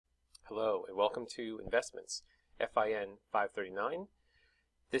Hello and welcome to Investments, FIN 539.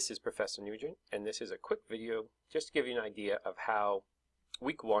 This is Professor Nugent, and this is a quick video just to give you an idea of how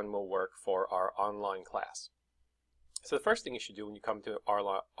week one will work for our online class. So the first thing you should do when you come to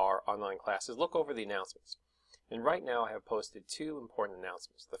our online class is look over the announcements. And right now I have posted two important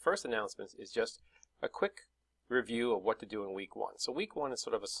announcements. The first announcement is just a quick review of what to do in week one. So week one is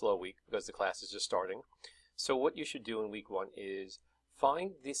sort of a slow week because the class is just starting. So what you should do in week one is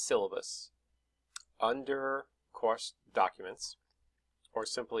find the syllabus under course documents, or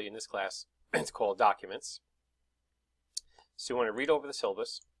simply in this class it's called documents. So you want to read over the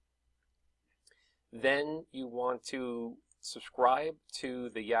syllabus. Then you want to subscribe to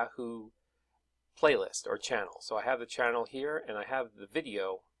the Yahoo playlist or channel. So I have the channel here and I have the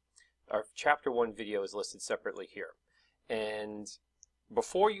video. Our chapter 1 video is listed separately here. And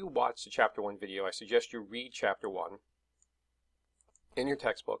before you watch the chapter 1 video, I suggest you read chapter 1 in your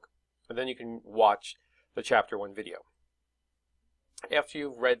textbook, and then you can watch the chapter 1 video. After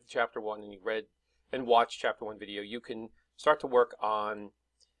you've read chapter 1 and you've read and watched chapter 1 video, you can start to work on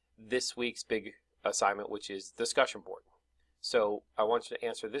this week's big assignment, which is discussion board. So I want you to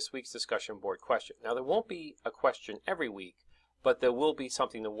answer this week's discussion board question. Now there won't be a question every week, but there will be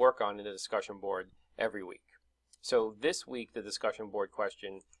something to work on in the discussion board every week. So this week the discussion board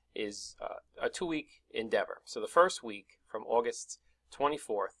question is a 2-week endeavor. So the first week from August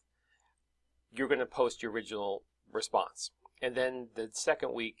 24th, you're going to post your original response. And then the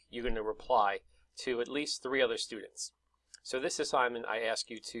second week, you're going to reply to at least 3 other students. So this assignment, I ask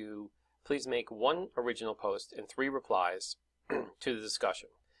you to please make 1 original post and 3 replies to the discussion.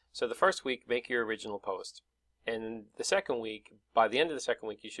 So the first week, make your original post. And the second week, by the end of the second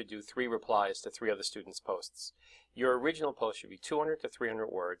week, you should do 3 replies to 3 other students' posts. Your original post should be 200 to 300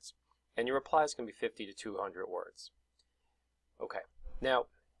 words, and your replies can be 50 to 200 words. Okay. Now,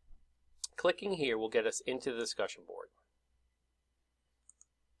 clicking here will get us into the discussion board.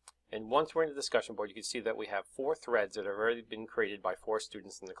 And once we're in the discussion board, you can see that we have 4 threads that have already been created by 4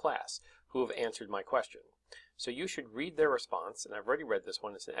 students in the class who have answered my question. So you should read their response, and I've already read this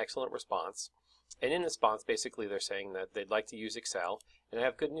one. It's an excellent response. And in the response, basically they're saying that they'd like to use Excel. And I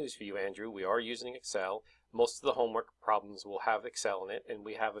have good news for you, Andrew. We are using Excel. Most of the homework problems will have Excel in it, and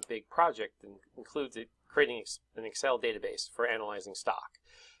we have a big project that includes it creating an Excel database for analyzing stock.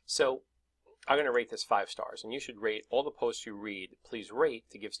 So I'm going to rate this 5 stars, and you should rate all the posts you read. Please rate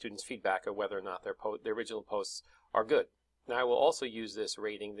to give students feedback of whether or not their original posts are good. Now I will also use this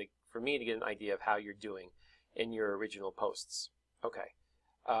rating for me to get an idea of how you're doing in your original posts. Okay.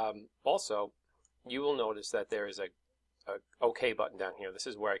 Also, you will notice that there is a OK button down here. This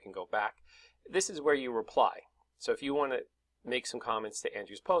is where I can go back. This is where you reply. So if you want to make some comments to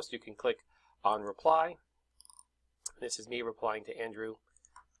Andrew's post, you can click on reply. This is me replying to Andrew.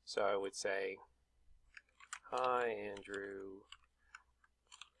 So I would say, "Hi Andrew,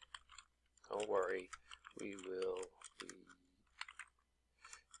 don't worry, we will be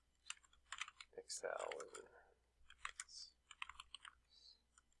Excel."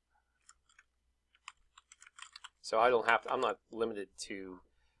 So I don't have to, I'm not limited to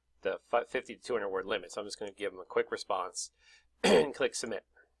the 50 to 200 word limit. So I'm just going to give them a quick response and click submit.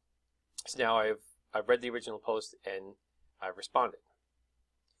 So now I've read the original post and I've responded.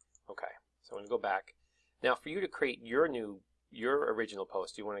 Okay, so I'm going to go back. Now for you to create your original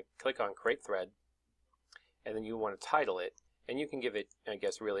post, you want to click on create thread, and then you want to title it, and you can give it, I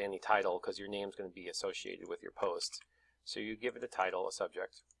guess, really any title because your name's going to be associated with your post. So you give it a title, a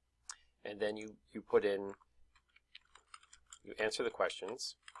subject, and then you put in, you answer the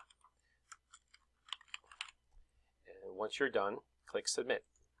questions, and once you're done, click submit.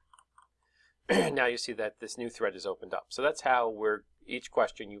 Now you see that this new thread is opened up. So that's how each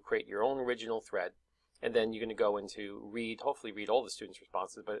question you create your own original thread, and then you're going to go into hopefully read all the students'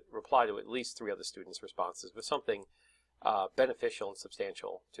 responses, but reply to at least 3 other students' responses with something beneficial and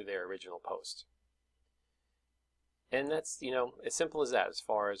substantial to their original post. And that's, as simple as that as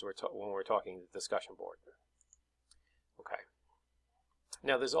far as when we're talking the discussion board. Okay.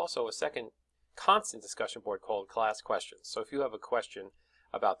 Now there's also a second constant discussion board called class questions. So if you have a question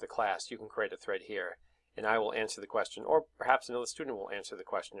about the class, you can create a thread here, and I will answer the question, or perhaps another student will answer the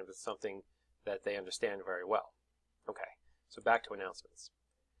question if it's something that they understand very well. Okay, so back to announcements.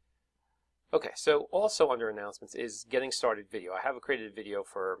 Okay, so also under announcements is getting started video. I have created a video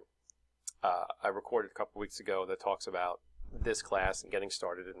I recorded a couple weeks ago that talks about this class and getting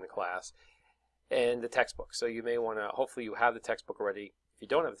started in the class and the textbook. So you may want to, hopefully you have the textbook already. If you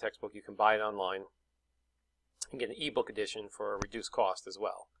don't have the textbook, you can buy it online and get an ebook edition for a reduced cost as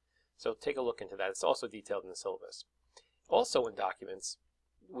well. So take a look into that. It's also detailed in the syllabus. Also in documents,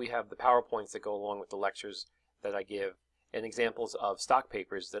 we have the PowerPoints that go along with the lectures that I give and examples of stock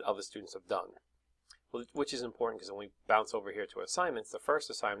papers that other students have done, which is important because when we bounce over here to assignments, the first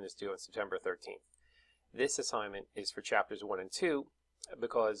assignment is due on September 13th. This assignment is for chapters 1 and 2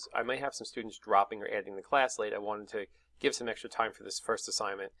 because I may have some students dropping or adding the class late. I wanted to give some extra time for this first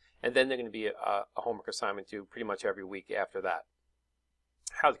assignment, and then they're going to be a homework assignment due pretty much every week after that.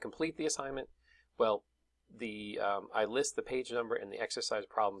 How to complete the assignment? Well, I list the page number and the exercise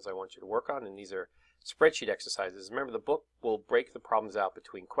problems I want you to work on, and these are spreadsheet exercises. Remember, the book will break the problems out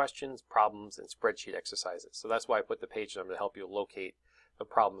between questions, problems, and spreadsheet exercises. So that's why I put the page number to help you locate the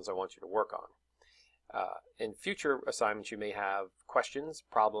problems I want you to work on. In future assignments, you may have questions,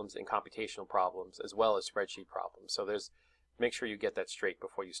 problems, and computational problems, as well as spreadsheet problems. So make sure you get that straight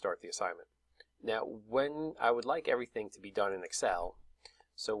before you start the assignment. Now, when I would like everything to be done in Excel,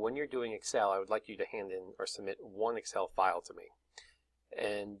 so when you're doing Excel, I would like you to hand in or submit one Excel file to me.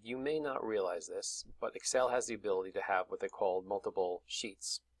 And you may not realize this, but Excel has the ability to have what they call multiple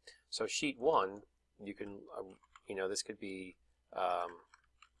sheets. So sheet 1, you can, this could be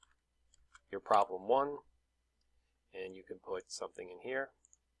your problem 1, and you can put something in here.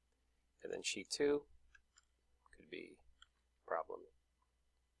 And then sheet 2 could be problem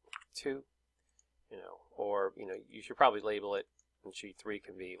 2, or you should probably label it. And sheet 3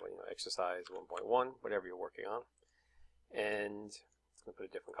 can be exercise 1.1, whatever you're working on. And I'm going to put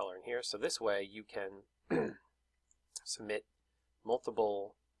a different color in here. So this way you can submit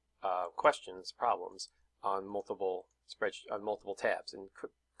multiple questions, problems on multiple tabs. And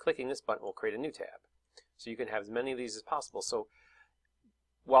clicking this button will create a new tab. So you can have as many of these as possible. So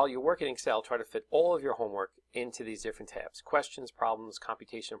while you're working in Excel, try to fit all of your homework into these different tabs. Questions, problems,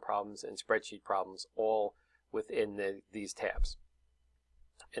 computation problems, and spreadsheet problems, all within these tabs.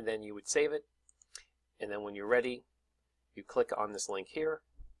 And then you would save it. And then when you're ready, you click on this link here,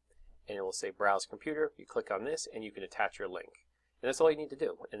 and it will say Browse Computer. You click on this, and you can attach your link. And that's all you need to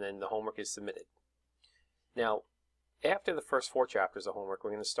do. And then the homework is submitted. Now, after the first 4 chapters of homework, we're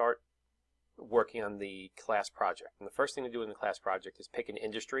going to start working on the class project. And the first thing to do in the class project is pick an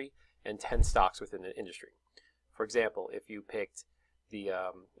industry and 10 stocks within the industry. For example, if you picked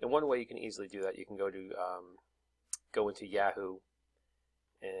and one way you can easily do that, you can go into Yahoo,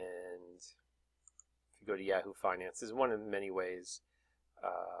 and if you go to Yahoo Finance, this is one of many ways.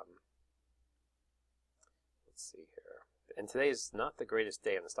 Let's see here. And today is not the greatest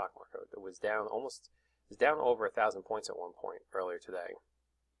day in the stock market. It was down over 1,000 points at one point earlier today.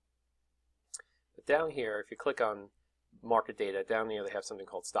 But down here, if you click on market data, down here they have something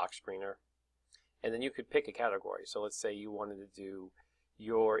called Stock Screener. And then you could pick a category. So let's say you wanted to do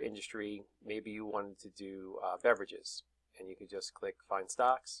your industry, maybe you wanted to do beverages. And you could just click Find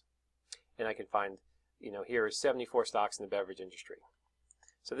Stocks. And I can find, here are 74 stocks in the beverage industry.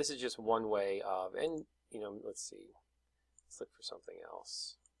 So this is just one way of, and let's see. Let's look for something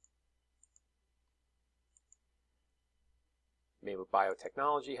else. Maybe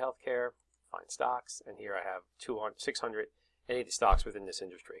biotechnology, healthcare, find stocks, and here I have 680 stocks within this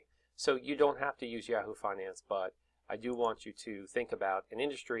industry. So you don't have to use Yahoo Finance, but I do want you to think about an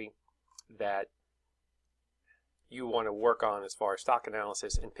industry that you want to work on as far as stock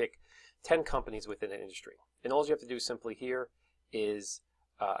analysis and pick 10 companies within an industry. And all you have to do simply here is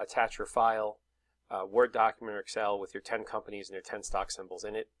attach your file, Word document or Excel with your 10 companies and their 10 stock symbols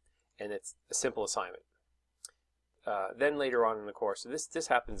in it, and it's a simple assignment. Then later on in the course, so this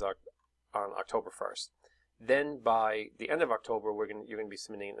happens on October 1st. Then by the end of October, you're going to be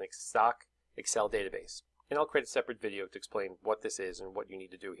submitting a stock Excel database. And I'll create a separate video to explain what this is and what you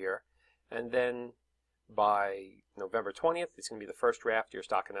need to do here. And then by November 20th, it's going to be the first draft of your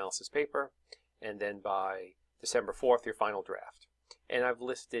stock analysis paper. And then by December 4th, your final draft. And I've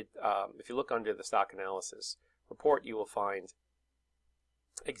listed, if you look under the stock analysis report, you will find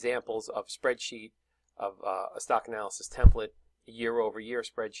examples of spreadsheet, of a stock analysis template, year-over-year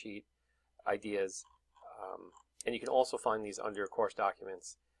spreadsheet ideas. And you can also find these under course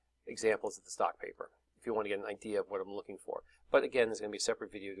documents, examples of the stock paper, if you want to get an idea of what I'm looking for. But again, there's going to be a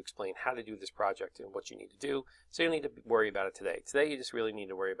separate video to explain how to do this project and what you need to do. So you don't need to worry about it today. Today you just really need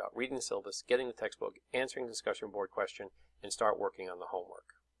to worry about reading the syllabus, getting the textbook, answering the discussion board question, and start working on the homework.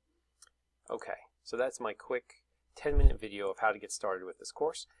 Okay, so that's my quick 10-minute video of how to get started with this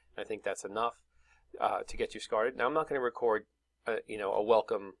course. I think that's enough to get you started. Now I'm not going to record a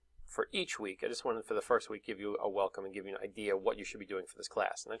welcome for each week. I just wanted for the first week give you a welcome and give you an idea of what you should be doing for this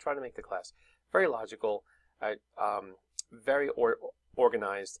class. And I try to make the class very logical, very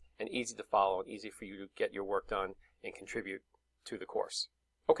organized, and easy to follow, and easy for you to get your work done and contribute to the course.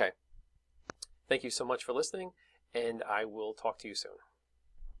 Okay. Thank you so much for listening, and I will talk to you soon.